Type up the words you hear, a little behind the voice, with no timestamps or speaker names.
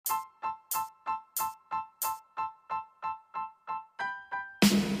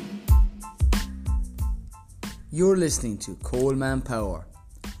You're listening to Coleman Power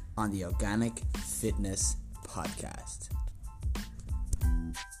on the Organic Fitness Podcast.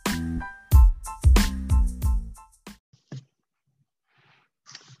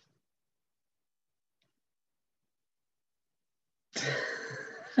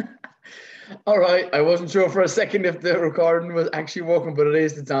 All right, I wasn't sure for a second if the recording was actually working, but it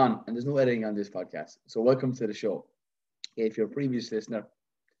is. It's on, and there's no editing on this podcast. So welcome to the show. If you're a previous listener,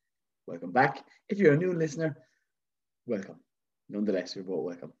 welcome back. If you're a new listener, welcome. Nonetheless, you're both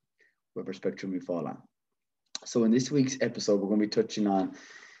welcome, whatever spectrum you fall on. So in this week's episode, we're going to be touching on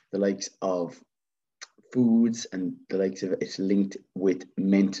the likes of foods and the likes of it's linked with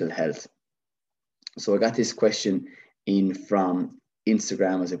mental health. So I got this question in from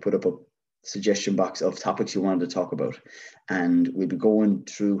Instagram as I put up a suggestion box of topics you wanted to talk about, and we'll be going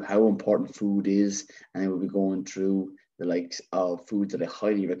through how important food is, and then we'll be going through the likes of foods that I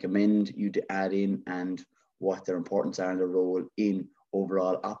highly recommend you to add in and what their importance are and their role in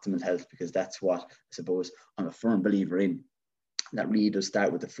overall optimal health, because that's what I suppose I'm a firm believer in. That really does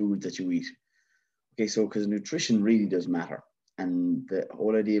start with the food that you eat. Okay, so because nutrition really does matter, and the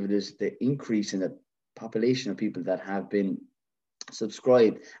whole idea of it is the increase in the population of people that have been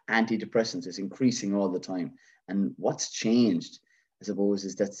subscribed antidepressants is increasing all the time. And what's changed, I suppose,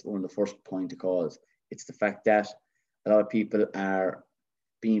 is that's one of the first point to cause. It's the fact that a lot of people are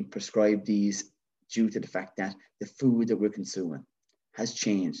being prescribed these due to the fact that the food that we're consuming has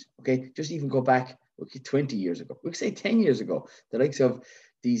changed. Okay, just even go back 20 years ago, we could say 10 years ago, the likes of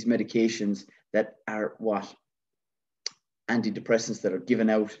these medications that are antidepressants that are given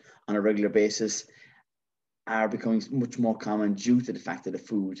out on a regular basis are becoming much more common due to the fact of the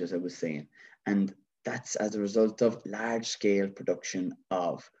food, as I was saying. And that's as a result of large-scale production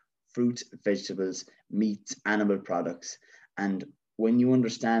of fruits, vegetables, meats, animal products. And when you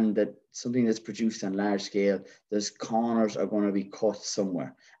understand that something that's produced on large scale, those corners are going to be cut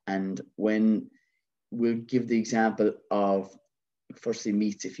somewhere. And when we'll give the example of, firstly,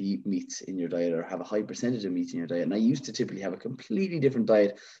 meats, if you eat meats in your diet or have a high percentage of meat in your diet. And I used to typically have a completely different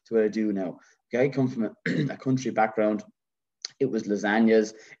diet to what I do now. I come from a country background. It was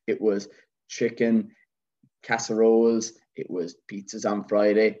lasagnas, it was chicken, casseroles, it was pizzas on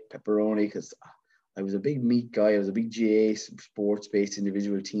Friday, pepperoni, because I was a big meat guy. I was a big GA, sports-based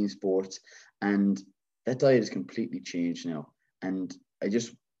individual, team sports. And that diet has completely changed now. And I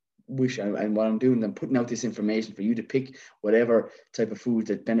just wish, and what I'm doing, I'm putting out this information for you to pick whatever type of food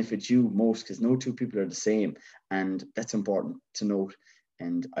that benefits you most, because no two people are the same. And that's important to note.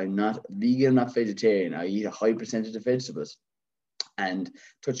 And I'm not vegan, I'm not vegetarian. I eat a high percentage of vegetables. And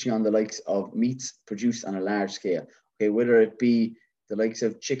touching on the likes of meats produced on a large scale, okay, whether it be the likes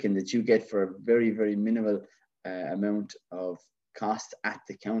of chicken that you get for a very, very minimal amount of cost at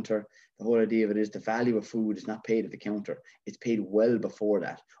the counter. The whole idea of it is the value of food is not paid at the counter. It's paid well before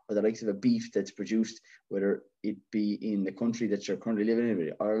that. Or the likes of a beef that's produced, whether it be in the country that you're currently living in, whether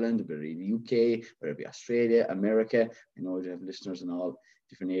it be Ireland, whether it be the UK, whether it be Australia, America. I know you have listeners in all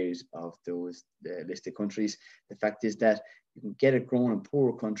different areas of those listed countries. The fact is that you can get it grown in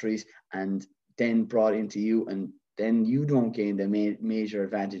poorer countries and then brought into you, and then you don't gain the major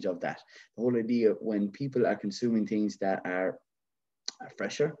advantage of that. The whole idea when people are consuming things that are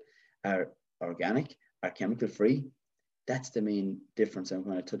fresher, are organic, are chemical free, that's the main difference I'm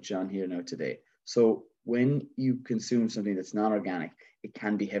going to touch on here now today. So when you consume something that's non-organic, it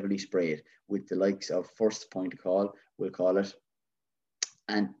can be heavily sprayed with the likes of, first point to call, we'll call it,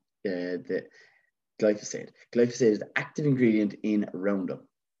 and the glyphosate. Glyphosate is the active ingredient in Roundup.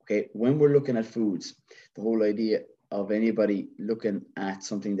 Okay, when we're looking at foods, the whole idea of anybody looking at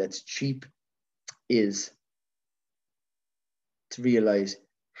something that's cheap is to realize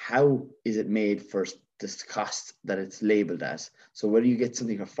how is it made for this cost that it's labeled as. So whether you get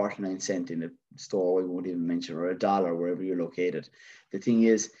something for 49 cents in a store, we won't even mention, or $1 wherever you're located, the thing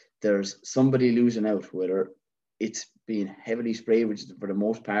is there's somebody losing out, whether it's being heavily sprayed, which is for the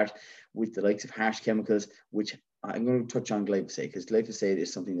most part with the likes of harsh chemicals, which I'm going to touch on glyphosate, because glyphosate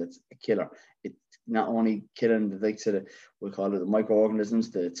is something that's a killer. It's not only killing the likes of we'll call it the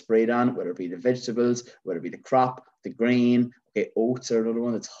microorganisms that it's sprayed on, whether it be the vegetables, whether it be the crop, the grain. Okay, oats are another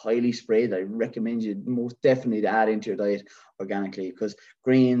one that's highly sprayed. I recommend you most definitely to add into your diet organically, because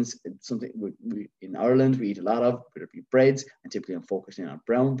grains, it's something we in Ireland we eat a lot of, whether it be breads, and typically I'm focusing on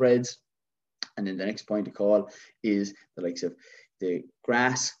brown breads. And then the next point to call is the likes of the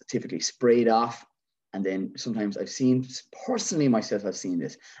grass, typically sprayed off. And then sometimes I've seen, personally myself, I've seen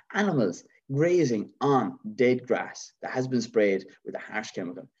this, animals grazing on dead grass that has been sprayed with a harsh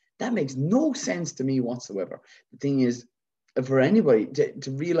chemical. That makes no sense to me whatsoever. The thing is, for anybody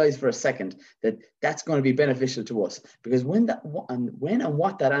to realize for a second that that's going to be beneficial to us, because when and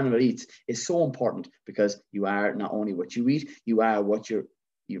what that animal eats is so important, because you are not only what you eat, you are what you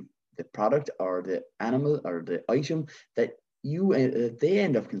the product or the animal or the item that they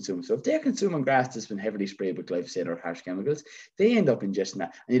end up consuming. So if they're consuming grass that's been heavily sprayed with glyphosate or harsh chemicals, they end up ingesting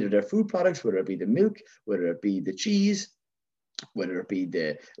that. And either their food products, whether it be the milk, whether it be the cheese, whether it be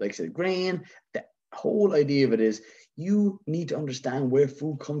the, like I said, grain, the whole idea of it is you need to understand where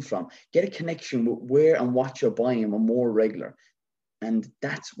food comes from, get a connection with where and what you're buying on more regular. And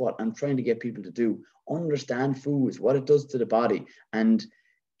that's what I'm trying to get people to do. Understand foods, what it does to the body, and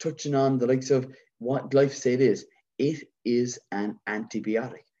touching on the likes of what glyphosate is. It is an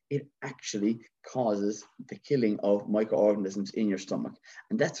antibiotic. It actually causes the killing of microorganisms in your stomach.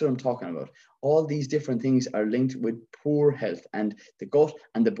 And that's what I'm talking about. All these different things are linked with poor health, and the gut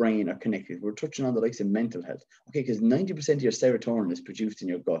and the brain are connected. We're touching on the likes of mental health. Okay, because 90% of your serotonin is produced in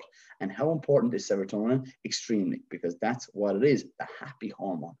your gut. And how important is serotonin? Extremely, because that's what it is, the happy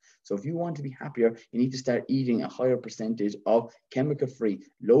hormone. So if you want to be happier, you need to start eating a higher percentage of chemical-free,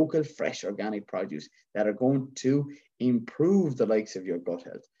 local, fresh, organic produce that are going to improve the likes of your gut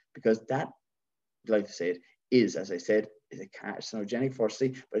health. Because that glyphosate is, as I said, is a carcinogenic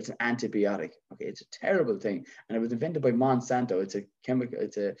firstly, but it's an antibiotic. Okay, it's a terrible thing, and it was invented by Monsanto.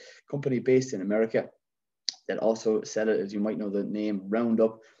 It's a company based in America that also sell it, as you might know the name,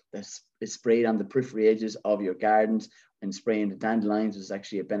 Roundup. That is sprayed on the periphery edges of your gardens, and spraying the dandelions is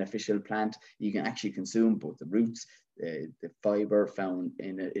actually a beneficial plant. You can actually consume both the roots. The fiber found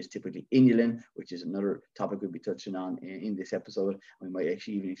in it is typically inulin, which is another topic we'll be touching on in this episode. We might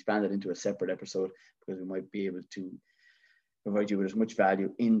actually even expand it into a separate episode, because we might be able to provide you with as much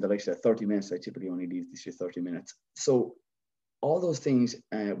value in the likes of 30 minutes. I typically only leave this for 30 minutes. So all those things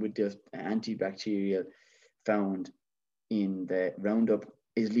with the antibacterial found in the Roundup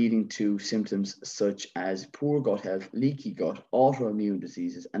is leading to symptoms such as poor gut health, leaky gut, autoimmune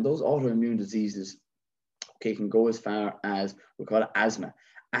diseases. And those autoimmune diseases, okay, can go as far as, we call it asthma,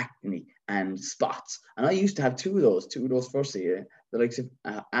 acne, and spots. And I used to have two of those firstly. The likes of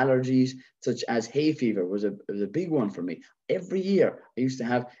allergies such as hay fever was a big one for me. Every year I used to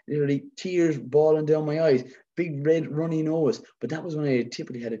have literally tears balling down my eyes, big red runny nose. But that was when I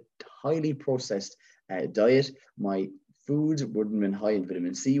typically had a highly processed diet. My foods wouldn't have been high in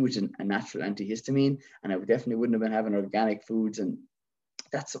vitamin C, which is a natural antihistamine, and I definitely wouldn't have been having organic foods. And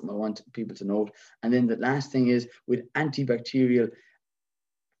that's something I want people to note. And then the last thing is, with antibacterial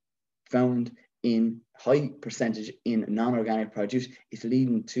found in high percentage in non-organic produce, it's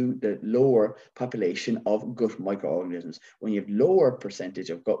leading to the lower population of gut microorganisms. When you have lower percentage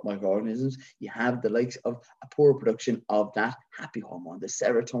of gut microorganisms, you have the likes of a poor production of that happy hormone, the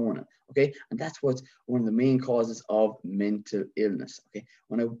serotonin. Okay, and that's what's one of the main causes of mental illness. Okay,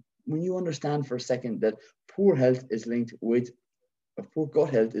 when you understand for a second that poor health is linked with poor gut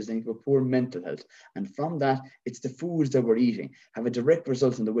health is linked with poor mental health. And from that, it's the foods that we're eating have a direct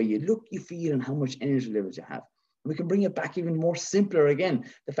result in the way you look, you feel, and how much energy levels you have. And we can bring it back even more simpler again.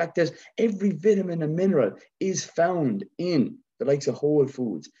 The fact that every vitamin and mineral is found in the likes of whole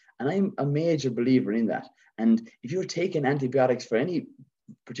foods. And I'm a major believer in that. And if you're taking antibiotics for any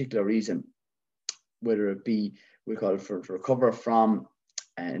particular reason, whether it be, we call it to recover from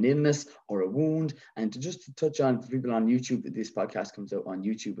an illness or a wound. And to touch on, for people on YouTube, this podcast comes out on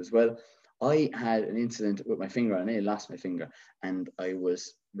YouTube as well. I had an incident with my finger, and I lost my finger, and I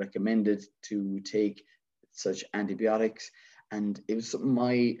was recommended to take such antibiotics. And it was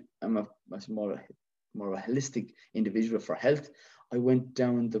something I'm more of a holistic individual for health. I went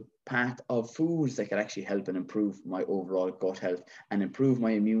down the path of foods that could actually help and improve my overall gut health and improve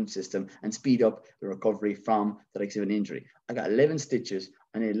my immune system and speed up the recovery from the likes of an injury. I got 11 stitches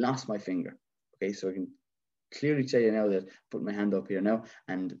and I lost my finger. Okay, so I can clearly tell you now that I put my hand up here now,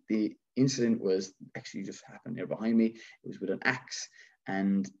 and the incident was actually just happened here behind me. It was with an axe,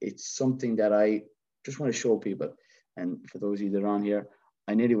 and it's something that I just want to show people. And for those of you that are on here,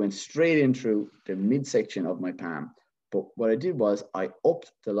 I nearly went straight in through the midsection of my palm. But what I did was I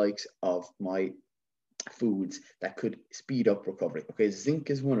upped the likes of my foods that could speed up recovery. Okay, zinc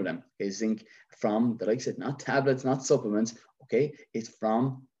is one of them. Okay, zinc from the likes of, not tablets, not supplements. Okay, it's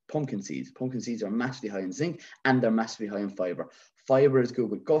from pumpkin seeds. Pumpkin seeds are massively high in zinc, and they're massively high in fiber. Fiber is good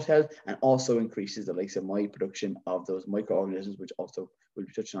with gut health and also increases the likes of my production of those microorganisms, which also we'll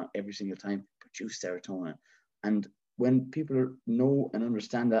be touching on every single time, produce serotonin. And when people know and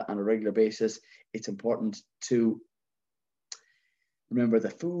understand that on a regular basis, it's important to remember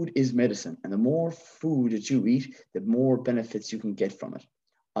that food is medicine, and the more food that you eat, the more benefits you can get from it.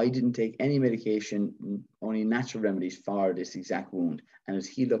 I didn't take any medication, only natural remedies for this exact wound, and it's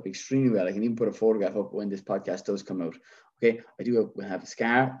healed up extremely well. I can even put a photograph up when this podcast does come out. Okay, I do have a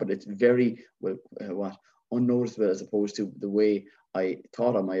scar, but it's very unnoticeable as opposed to the way I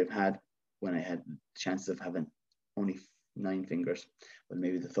thought I might have had when I had chances of having only 9 fingers. Well,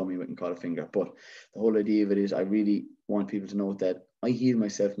 maybe the thumb you wouldn't call a finger, but the whole idea of it is I really want people to know that I heal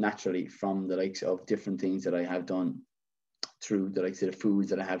myself naturally from the likes of different things that I have done through the likes of the foods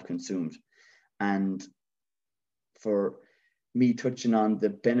that I have consumed. And for me touching on the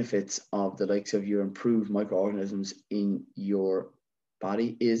benefits of the likes of your improved microorganisms in your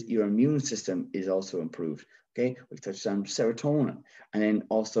body is your immune system is also improved. Okay, we've touched on serotonin, and then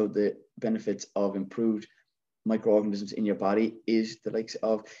also the benefits of improved microorganisms in your body is the likes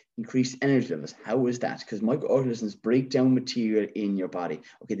of increased energy levels. How is that? Because microorganisms break down material in your body.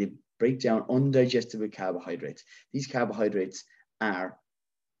 Okay, they break down undigestible carbohydrates. These carbohydrates are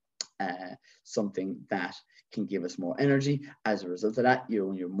something that can give us more energy. As a result of that,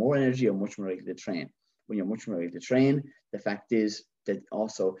 when you're more energy, you're much more likely to train. When you're much more likely to train, the fact is that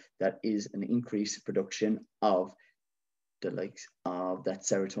also that is an increased production of the likes of that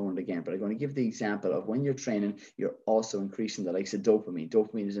serotonin again. But I'm going to give the example of when you're training, you're also increasing the likes of dopamine.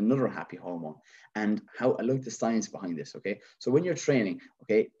 Dopamine is another happy hormone. And how I like the science behind this, okay? So when you're training,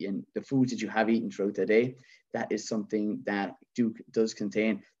 okay, in the foods that you have eaten throughout the day, that is something that does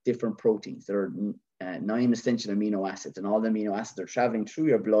contain different proteins. There are 9 essential amino acids, and all the amino acids are traveling through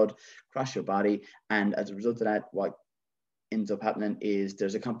your blood, across your body. And as a result of that, what ends up happening is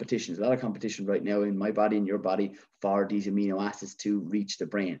there's a competition. There's a lot of competition right now in my body and your body for these amino acids to reach the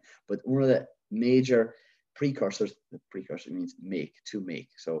brain. But one of the major precursors, the precursor means to make.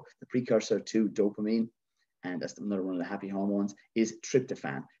 So the precursor to dopamine, and that's another one of the happy hormones, is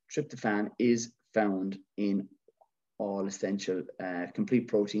tryptophan. Tryptophan is found in all essential complete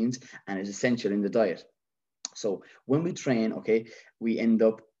proteins and is essential in the diet. So when we train, okay, we end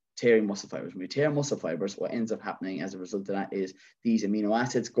up tearing muscle fibers. When we tear muscle fibers, what ends up happening as a result of that is these amino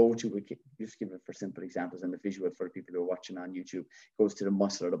acids go to, just give it for simple examples and the visual for people who are watching on YouTube, goes to the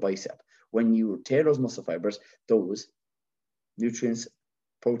muscle or the bicep. When you tear those muscle fibers, those nutrients,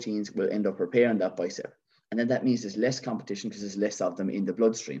 proteins will end up repairing that bicep. And then that means there's less competition because there's less of them in the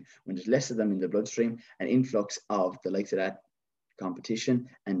bloodstream. When there's less of them in the bloodstream, an influx of the likes of that competition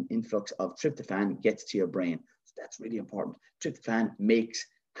and influx of tryptophan gets to your brain. So that's really important. Tryptophan makes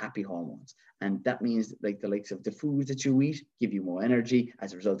happy hormones. And that means like the likes of the foods that you eat give you more energy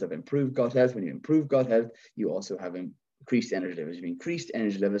as a result of improved gut health. When you improve gut health, you also have increased energy levels. If you increased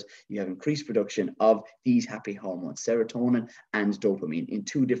energy levels, you have increased production of these happy hormones, serotonin and dopamine, in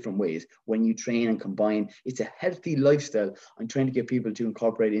 2 different ways. When you train and combine, it's a healthy lifestyle. I'm trying to get people to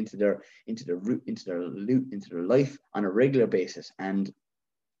incorporate into their life on a regular basis. And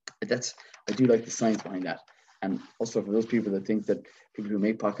I do like the science behind that. And also for those people that think that people who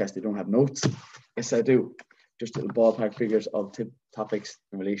make podcasts, they don't have notes. Yes, I do. Just little ballpark figures of topics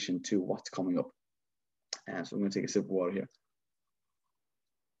in relation to what's coming up. So I'm going to take a sip of water here.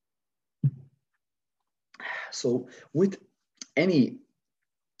 So with any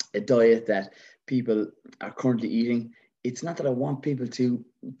diet that people are currently eating, it's not that I want people to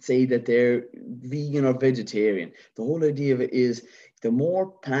say that they're vegan or vegetarian. The whole idea of it is the more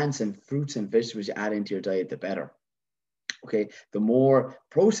plants and fruits and vegetables you add into your diet, the better. Okay, the more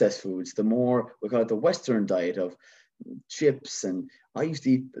processed foods, the more, we call it the Western diet of chips. And I used to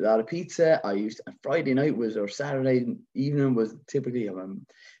eat a lot of pizza. Friday night or Saturday evening was typically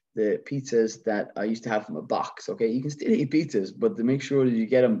the pizzas that I used to have from a box. Okay, you can still eat pizzas, but to make sure that you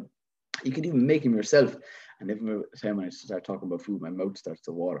get them, you can even make them yourself. And every time when I start talking about food, my mouth starts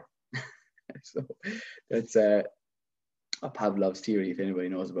to water. So that's a Pavlov's theory, if anybody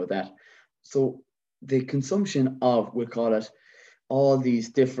knows about that. So the consumption of, we'll call it, all these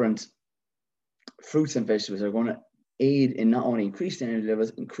different fruits and vegetables are going to aid in not only increased energy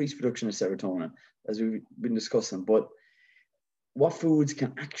levels, increased production of serotonin, as we've been discussing, but what foods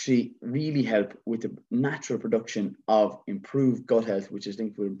can actually really help with the natural production of improved gut health, which is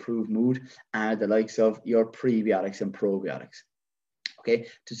linked with improved mood, are the likes of your prebiotics and probiotics. Okay,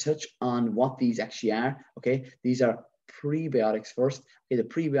 to touch on what these actually are, okay, these are prebiotics first. Okay, the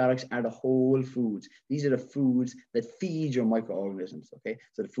prebiotics are the whole foods. These are the foods that feed your microorganisms. Okay,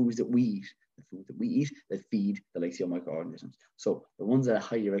 so the foods that we eat, that feed the likes of your microorganisms. So the ones that I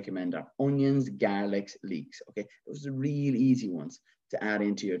highly recommend are onions, garlics, leeks. Okay, those are the real easy ones to add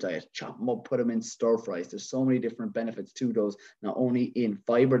into your diet. Chop them up, put them in stir fries. There's so many different benefits to those, not only in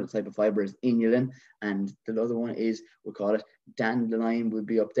fiber, the type of fiber is inulin, and the other one is, we'll call it dandelion, would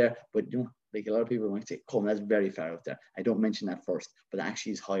be up there, but like a lot of people might say, that's very far out there. I don't mention that first, but that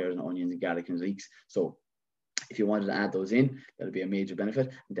actually is higher than onions and garlic and leeks. So If you wanted to add those in, that'll be a major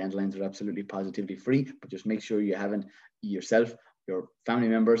benefit. Dandelions are absolutely positively free, but just make sure you haven't yourself, your family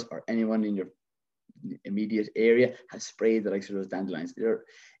members, or anyone in your immediate area has sprayed the likes of those dandelions. They're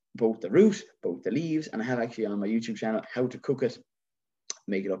both the root, both the leaves, and I have actually on my YouTube channel how to cook it.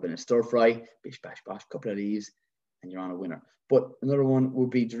 Make it up in a stir fry, bish bash bosh, couple of leaves, and you're on a winner. But another one would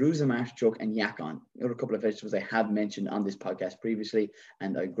be Jerusalem artichoke and yacon. Another couple of vegetables I have mentioned on this podcast previously,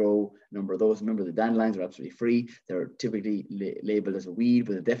 and I grow a number of those. Remember, the dandelions are absolutely free. They're typically labeled as a weed,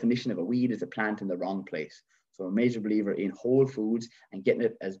 but the definition of a weed is a plant in the wrong place. So I'm a major believer in whole foods and getting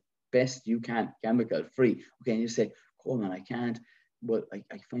it as best you can, chemical free. Okay, and you say, Coleman, I can't, but I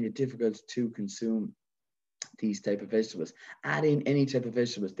find it difficult to consume these type of vegetables. Add in any type of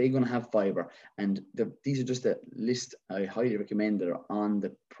vegetables, they're going to have fiber, and these are just a list I highly recommend that are on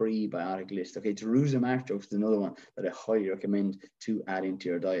the prebiotic list. Okay, Jerusalem artichokes is another one that I highly recommend to add into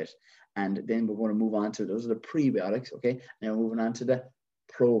your diet. And then we're going to move on to, those are the prebiotics. Okay, now moving on to the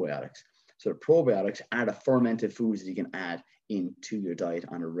probiotics. So the probiotics are the fermented foods that you can add into your diet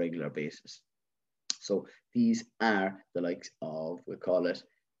on a regular basis. So these are the likes of, we call it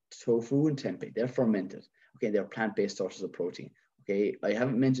tofu and tempeh. They're fermented. Okay, they're plant-based sources of protein. Okay, I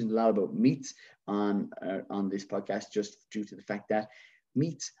haven't mentioned a lot about meats on this podcast just due to the fact that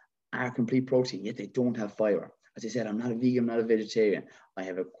meats are complete protein, yet they don't have fiber. As I said, I'm not a vegan, I'm not a vegetarian. I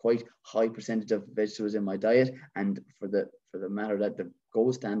have a quite high percentage of vegetables in my diet, and for the matter that the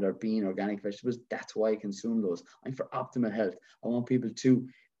gold standard being organic vegetables, that's why I consume those. I'm for optimal health. I want people to,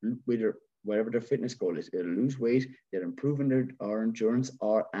 whatever their fitness goal is, either lose weight, they're improving their endurance,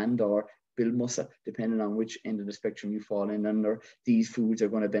 or build muscle, depending on which end of the spectrum you fall in under. These foods are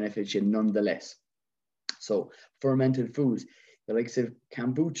going to benefit you nonetheless. So fermented foods, the likes of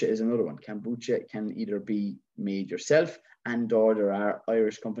kombucha is another one. Kombucha can either be made yourself, or there are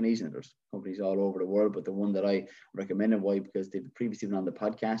Irish companies, and there's companies all over the world, but the one that I recommend, and why, because they've previously been on the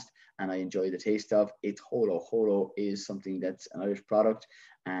podcast and I enjoy the taste of, it's Holo. Holo is something that's an Irish product,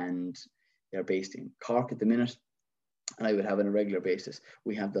 and they're based in Cork at the minute, and I would have on a regular basis.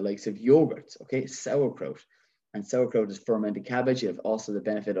 We have the likes of yogurts, okay, sauerkraut. And sauerkraut is fermented cabbage. You have also the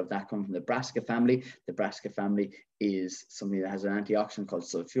benefit of that coming from the brassica family. The brassica family is something that has an antioxidant called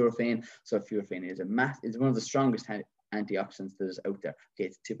sulforaphane. Sulforaphane is one of the strongest antioxidants that is out there. Okay,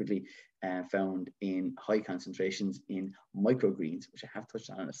 it's typically found in high concentrations in microgreens, which I have touched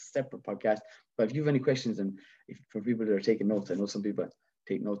on in a separate podcast. But if you have any questions, and for people that are taking notes, I know some people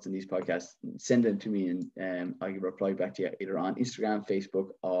take notes in these podcasts, send them to me, and I can reply back to you either on Instagram, Facebook,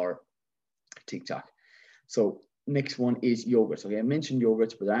 or TikTok. So next one is yogurts. Okay, I mentioned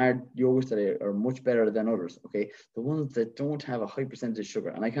yogurts, but there are yogurts that are much better than others. Okay, the ones that don't have a high percentage of sugar,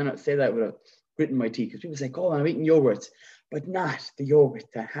 and I cannot say that with a grit in my teeth, because people say, "Oh, I'm eating yogurts," but not the yogurts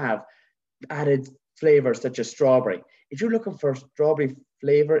that have added flavors such as strawberry. If you're looking for strawberry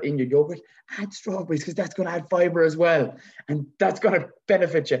flavor in your yogurt, add strawberries, because that's going to add fiber as well, and that's going to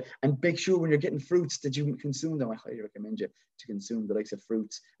benefit you. And make sure when you're getting fruits that you consume them. I highly recommend you to consume the likes of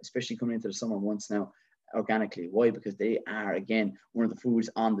fruits, especially coming into the summer months now, organically. Why? Because they are, again, one of the foods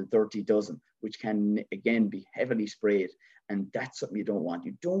on the dirty dozen, which can again be heavily sprayed, and that's something you don't want.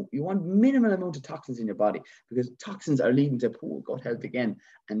 You want minimal amount of toxins in your body, because toxins are leading to poor gut health again,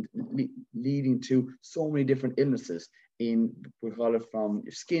 and leading to so many different illnesses in, we call it, from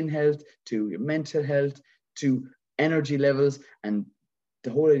your skin health to your mental health to energy levels. And the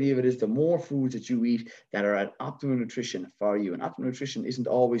whole idea of it is the more foods that you eat that are at optimal nutrition for you, and optimal nutrition isn't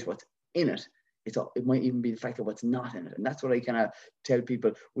always what's in it. It might even be the fact of what's not in it. And that's what I kind of tell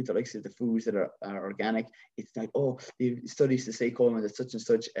people with the likes of the foods that are organic. It's like, oh, the studies to say, Coleman, that such and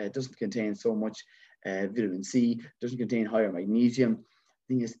such doesn't contain so much vitamin C, doesn't contain higher magnesium.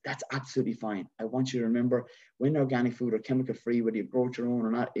 The thing is, that's absolutely fine. I want you to remember, when organic food or chemical free, whether you grow it your own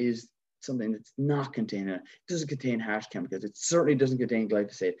or not, is something that's not containing it. It doesn't contain harsh chemicals. It certainly doesn't contain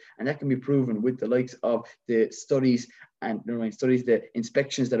glyphosate. And that can be proven with the likes of the studies the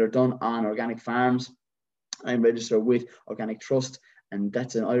inspections that are done on organic farms. I'm registered with Organic Trust, and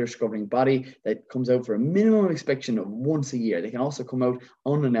that's an Irish governing body that comes out for a minimum inspection of once a year. They can also come out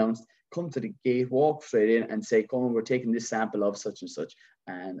unannounced, come to the gate, walk straight in and say, come on, we're taking this sample of such and such.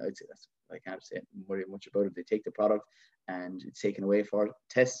 And I'd say that's, I can't say worry much about it. They take the product and it's taken away for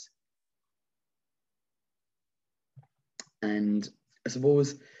tests. And I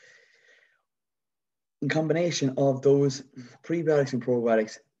suppose in combination of those prebiotics and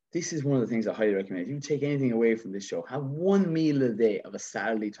probiotics, this is one of the things I highly recommend. If you take anything away from this show, have one meal a day of a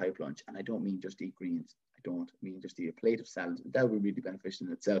salad type lunch. And I don't mean just eat greens. I don't mean just eat a plate of salad. That would be really beneficial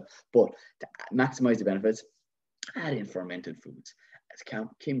in itself. But to maximize the benefits, add in fermented foods as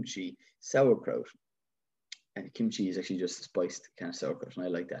kimchi, sauerkraut, And kimchi is actually just a spiced kind of sauerkraut, and I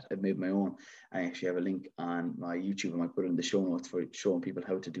like that. I've made my own. I actually have a link on my YouTube. I might put it in the show notes for showing people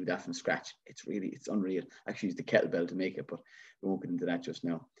how to do that from scratch. It's unreal. I actually use the kettlebell to make it, but we won't get into that just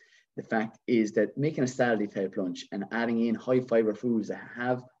now. The fact is that making a salad type lunch and adding in high fiber foods that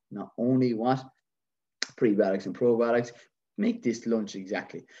have not only what prebiotics and probiotics, make this lunch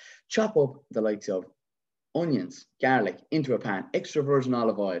exactly. Chop up the likes of onions, garlic into a pan, extra virgin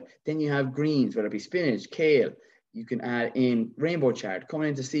olive oil. Then you have greens, whether it be spinach, kale. You can add in rainbow chard coming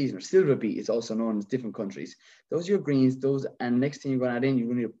into season, or silver beet is also known in different countries. Those are your greens, and next thing you're going to add in, you're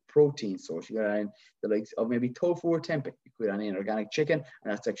going to need a protein source. You're going to add in the likes of maybe tofu or tempeh. You could add in organic chicken,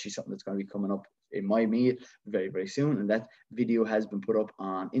 and that's actually something that's going to be coming up in my meal very, very soon. And that video has been put up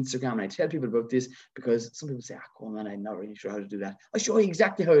on Instagram. And I tell people about this because some people say, oh man, I'm not really sure how to do that. I show you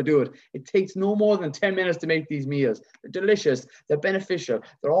exactly how to do it. It takes no more than 10 minutes to make these meals. They're delicious. They're beneficial.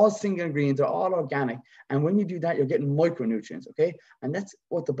 They're all single ingredients. They're all organic. And when you do that, you're getting micronutrients. Okay. And that's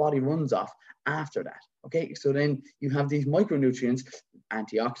what the body runs off after that. Okay. So then you have these micronutrients,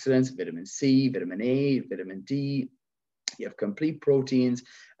 antioxidants, vitamin C, vitamin A, vitamin D. You have complete proteins,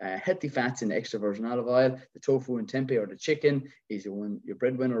 healthy fats in the extra virgin olive oil. The tofu and tempeh or the chicken is your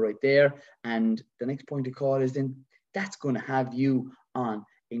breadwinner right there. And the next point to call is then that's going to have you on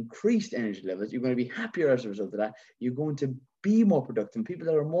increased energy levels. You're going to be happier as a result of that. You're going to be more productive. People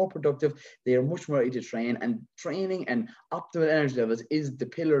that are more productive, they are much more ready to train. And training and optimal energy levels is the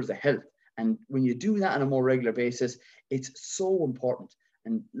pillars of health. And when you do that on a more regular basis, it's so important.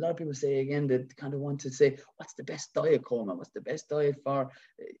 And a lot of people say, again, that kind of want to say, what's the best diet, Coleman? What's the best diet for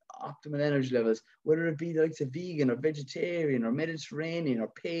optimal energy levels? Whether it be the likes of vegan or vegetarian or Mediterranean or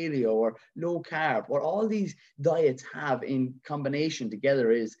paleo or low carb. What all these diets have in combination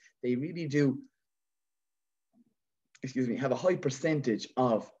together is they really do, have a high percentage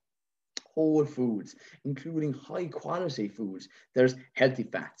of whole foods, including high quality foods. There's healthy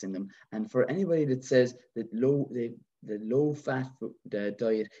fats in them. And for anybody that says that the low fat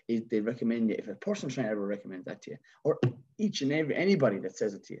diet is, they recommend you, if a personal trainer ever recommends that to you, or each and anybody that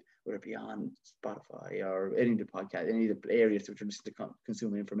says it to you, whether it be on Spotify or any of the podcast, any of the areas which are just to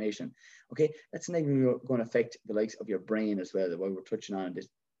consume information, okay, that's negatively going to affect the likes of your brain as well. Why we're touching on this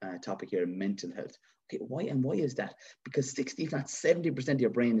topic here, mental health. Okay, why is that? Because 60, if not 70% of your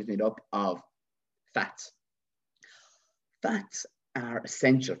brain is made up of fats. Fats are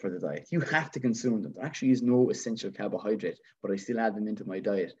essential for the diet. You have to consume them. There actually is no essential carbohydrate, but I still add them into my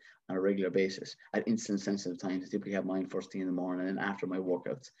diet on a regular basis at insulin sensitive times. I typically have mine first thing in the morning and after my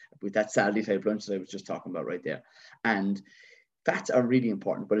workouts with that salad type lunch that I was just talking about right there. And fats are really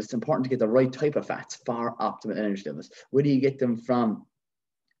important, but it's important to get the right type of fats for optimal energy levels. Where do you get them from?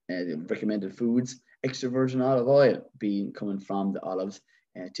 The recommended foods, extra virgin olive oil coming from the olives,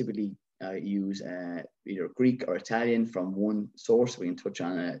 typically use either Greek or Italian from one source. We can touch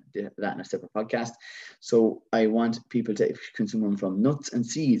on that in a separate podcast. So I want people to consume them from nuts and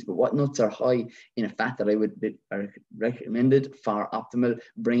seeds, but what nuts are high in a fat that are recommended for optimal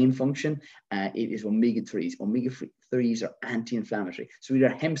brain function? It is omega-3s. Omega-3s are anti-inflammatory. So either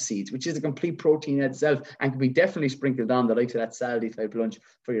hemp seeds, which is a complete protein in itself and can be definitely sprinkled on the likes of that salad type lunch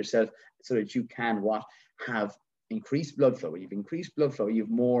for yourself so that you can have increased blood flow. When you've increased blood flow, you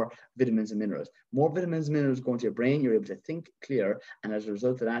have more vitamins and minerals. More vitamins and minerals go into your brain, you're able to think clearer. And as a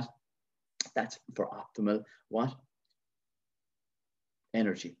result of that, that's for optimal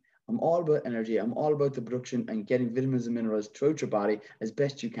energy. I'm all about energy. I'm all about the production and getting vitamins and minerals throughout your body as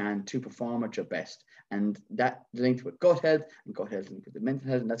best you can to perform at your best. And that linked with gut health, and gut health linked with the mental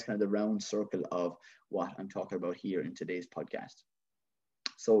health. And that's kind of the round circle of what I'm talking about here in today's podcast.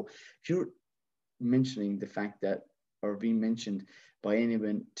 So if you're mentioning the fact that, or being mentioned by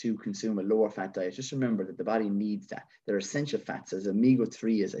anyone to consume a lower fat diet, just remember that the body needs that. They're essential fats, as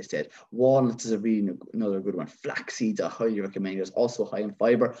omega-3, as I said. Walnuts is another good one. Flax seeds, I highly recommend. There's also high in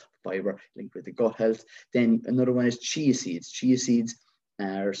fiber linked with the gut health. Then another one is chia seeds. Chia seeds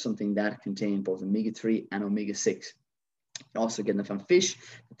are something that contain both omega-3 and omega-6. Also getting it from fish.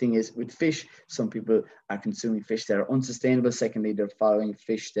 The thing is, with fish, some people are consuming fish that are unsustainable. Secondly, they're following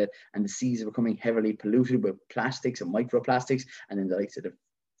fish and the seas are becoming heavily polluted with plastics and microplastics. And then the likes of the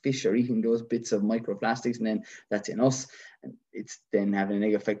fish are eating those bits of microplastics, and then that's in us. And it's then having a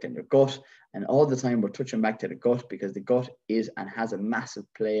negative effect on your gut. And all the time we're touching back to the gut, because the gut is and has a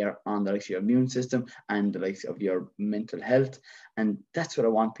massive player on the likes of your immune system and the likes of your mental health. And that's what I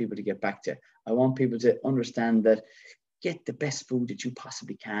want people to get back to. I want people to understand that get the best food that you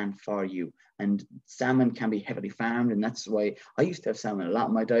possibly can for you. And salmon can be heavily farmed, and that's why I used to have salmon a lot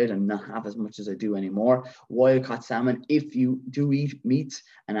in my diet and not have as much as I do anymore. Wild caught salmon, if you do eat meats,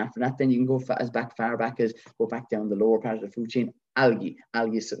 and after that, then you can go as far back as go back down the lower part of the food chain. Algae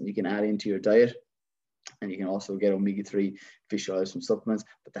is something you can add into your diet. And you can also get omega-3 fish oils from supplements,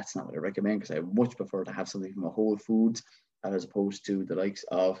 but that's not what I recommend, because I much prefer to have something from a whole foods as opposed to the likes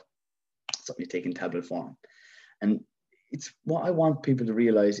of something you take in tablet form. And it's what I want people to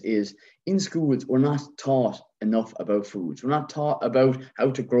realize is in schools, we're not taught enough about foods. We're not taught about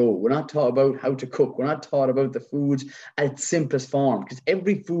how to grow. We're not taught about how to cook. We're not taught about the foods at its simplest form, because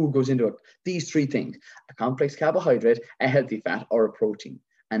every food goes into it. These three things: a complex carbohydrate, a healthy fat, or a protein.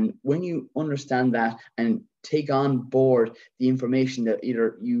 And when you understand that and take on board the information that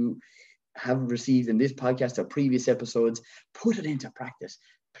either you have received in this podcast or previous episodes, put it into practice.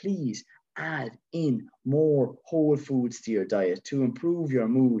 Please add in more whole foods to your diet to improve your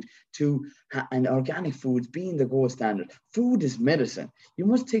mood, and organic foods being the gold standard. Food is medicine. You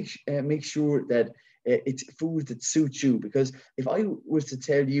must make sure that it's food that suits you, because if I was to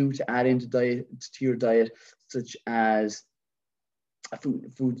tell you to add into your diet, such as a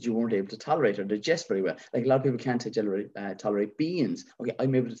food that you weren't able to tolerate or digest very well. Like a lot of people can't tolerate beans. Okay,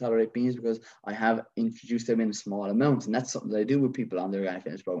 I'm able to tolerate beans because I have introduced them in small amounts, and that's something that I do with people on the Organic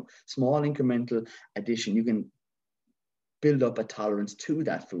Fitness program. Small incremental addition, you can build up a tolerance to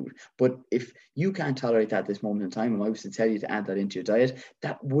that food. But if you can't tolerate that at this moment in time, and I was to tell you to add that into your diet,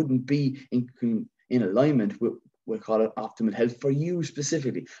 that wouldn't be in alignment with, we'll call it, optimal health for you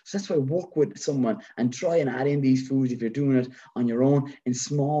specifically. So that's why work with someone and try and add in these foods if you're doing it on your own in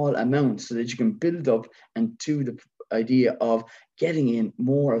small amounts, so that you can build up and to the idea of getting in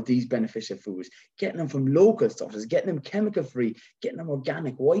more of these beneficial foods, getting them from local sources, getting them chemical free, getting them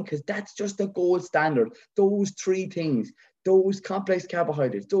organic. Why? Because that's just the gold standard. Those three things, those complex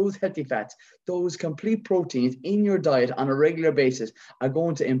carbohydrates, those healthy fats, those complete proteins in your diet on a regular basis are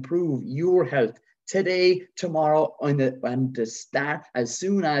going to improve your health today, tomorrow, and to start as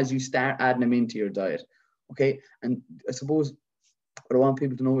soon as you start adding them into your diet. Okay. And I suppose what I want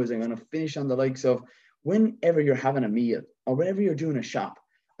people to know is I'm going to finish on the likes of, whenever you're having a meal or whenever you're doing a shop,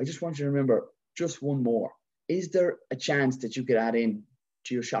 I just want you to remember just one more. Is there a chance that you could add in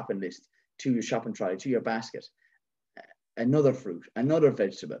to your shopping list, to your shopping trolley, to your basket, another fruit, another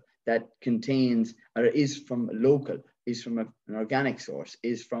vegetable that contains or is from local, is from an organic source,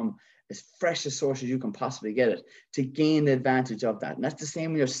 is from as fresh a source as you can possibly get it, to gain the advantage of that? And that's the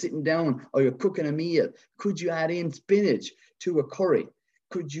same when you're sitting down or you're cooking a meal. Could you add in spinach to a curry?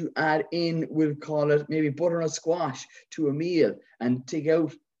 Could you add in, we'll call it maybe butternut squash to a meal, and take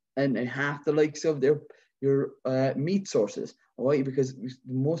out and half the likes of your meat sources? Why? Because for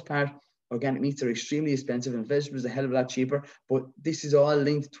the most part, organic meats are extremely expensive and vegetables are a hell of a lot cheaper, but this is all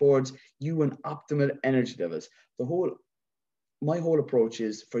linked towards you and optimal energy levels. My whole approach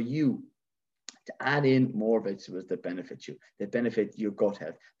is for you to add in more vegetables that benefit you, that benefit your gut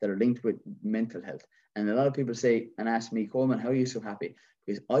health, that are linked with mental health. And a lot of people say and ask me, Coleman, how are you so happy?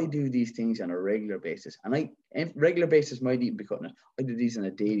 Because I do these things on a regular basis. And regular basis might even be cutting it. I do these on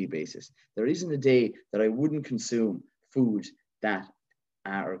a daily basis. There isn't a day that I wouldn't consume foods that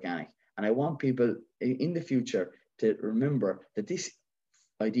are organic. And I want people in the future to remember that this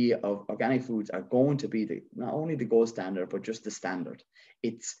idea of organic foods are going to be not only the gold standard, but just the standard.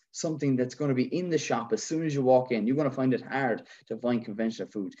 It's something that's going to be in the shop as soon as you walk in. You're going to find it hard to find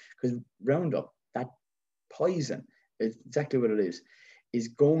conventional foods, because Roundup, that poison, it's exactly what it is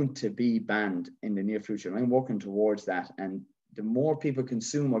going to be banned in the near future. And I'm working towards that. And the more people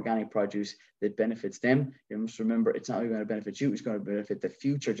consume organic produce that benefits them, you must remember it's not only going to benefit you, it's going to benefit the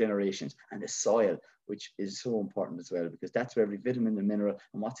future generations and the soil, which is so important as well, because that's where every vitamin and mineral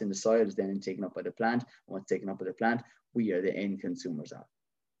and what's in the soil is then taken up by the plant. And what's taken up by the plant, we are the end consumers of.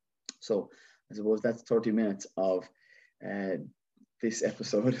 So I suppose that's 30 minutes of this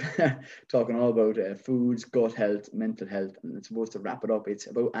episode, talking all about foods, gut health, mental health. And it's supposed to wrap it up. It's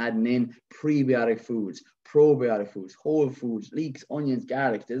about adding in prebiotic foods, probiotic foods, whole foods, leeks, onions,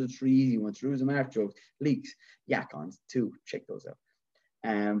 garlic. There's the three easy ones: roots and artichokes, leeks, yacons, too. Check those out.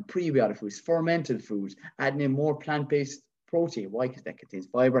 Prebiotic foods, fermented foods, adding in more plant-based protein. Why? Because that contains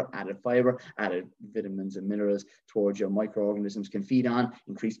fiber, added vitamins and minerals towards your microorganisms can feed on,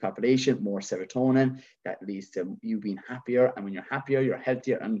 increased population, more serotonin. That leads to you being happier. And when you're happier, you're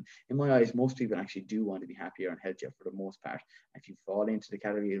healthier. And in my eyes, most people actually do want to be happier and healthier for the most part. If you fall into the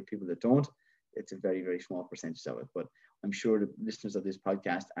category of people that don't, it's a very, very small percentage of it. But I'm sure the listeners of this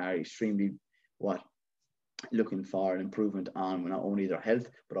podcast are extremely looking for an improvement on not only their health,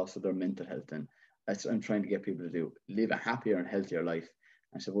 but also their mental health. And That's what I'm trying to get people to do. Live a happier and healthier life.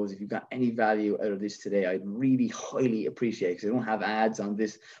 I suppose if you've got any value out of this today, I'd really highly appreciate it, because I don't have ads on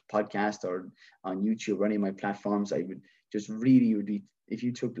this podcast or on YouTube or any of my platforms. I would just really would be, if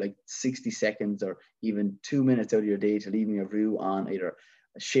you took like 60 seconds or even 2 minutes out of your day to leave me a review on either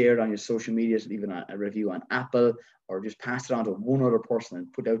share it on your social media, even a review on Apple, or just pass it on to one other person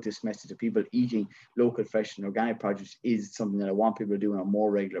and put out this message to people. Eating local, fresh and organic produce is something that I want people to do on a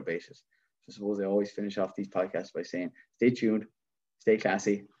more regular basis. So I suppose I always finish off these podcasts by saying, stay tuned, stay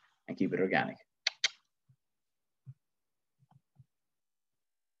classy, and keep it organic.